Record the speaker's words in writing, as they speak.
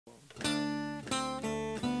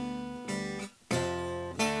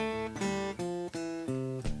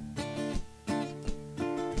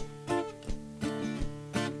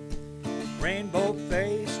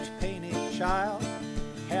Rainbow-faced, painted child,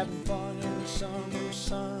 having fun in the summer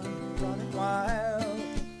sun, running wild.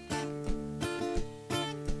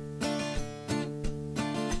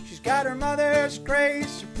 She's got her mother's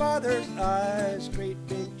grace, her father's eyes, great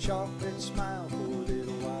big chocolate smile for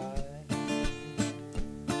little eyes.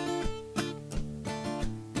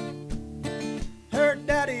 Her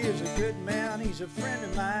daddy is a good man, he's a friend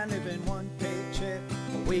of mine, living one paycheck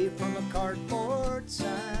away from a cardboard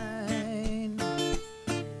sign.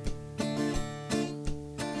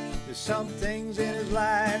 There's some things in his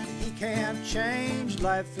life that he can't change.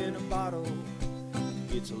 Life in a bottle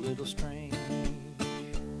gets a little strange.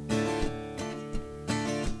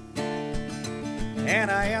 And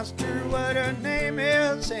I asked her what her name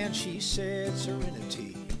is, and she said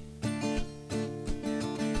Serenity.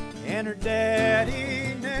 And her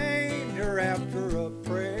daddy named her after a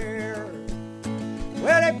prayer.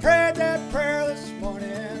 Well, they prayed that prayer this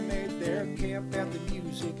morning, made their camp at the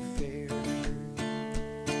music fair.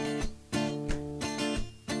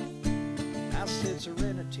 I said,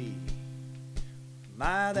 Serenity,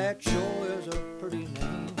 my, that sure is a pretty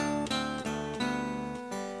name.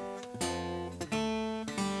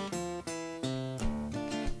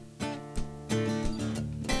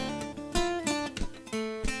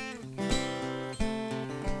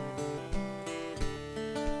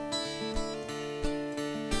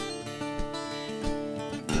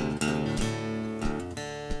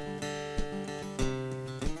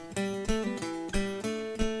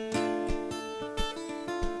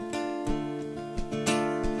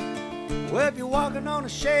 Well, if you're walking on the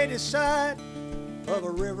shady side of a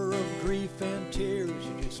river of grief and tears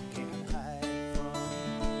you just can't hide from,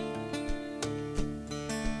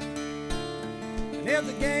 and if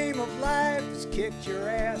the game of life has kicked your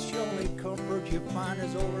ass, the only comfort you find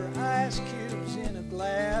is over ice cubes in a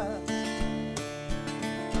glass.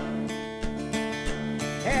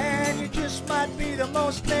 And you just might be the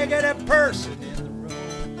most negative person in the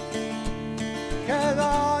room, 'cause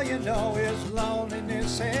all you know is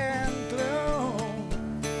loneliness and gloom.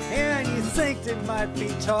 And you think they might be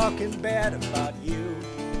talking bad about you,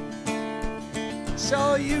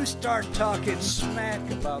 so you start talking smack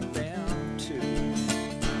about them too.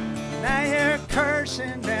 Now you're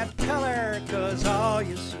cursing that color, 'cause all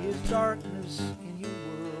you see is darkness in your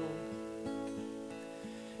world.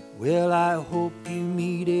 Well, I hope you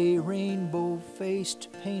meet a rainbow-faced,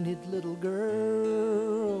 painted little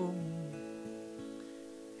girl.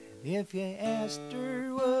 If you asked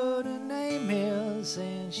her what her name is,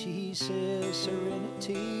 and she says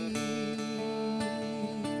Serenity.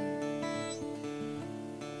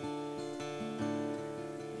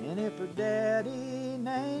 And if her daddy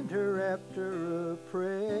named her after a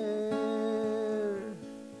prayer,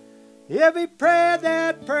 if he prayed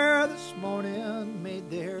that prayer this morning, made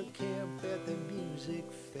their camp at the music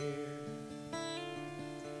fair.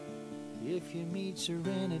 If you meet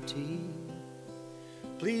Serenity,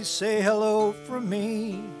 please say hello from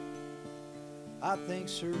me. I think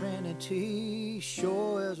Serenity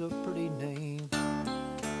sure is a pretty name.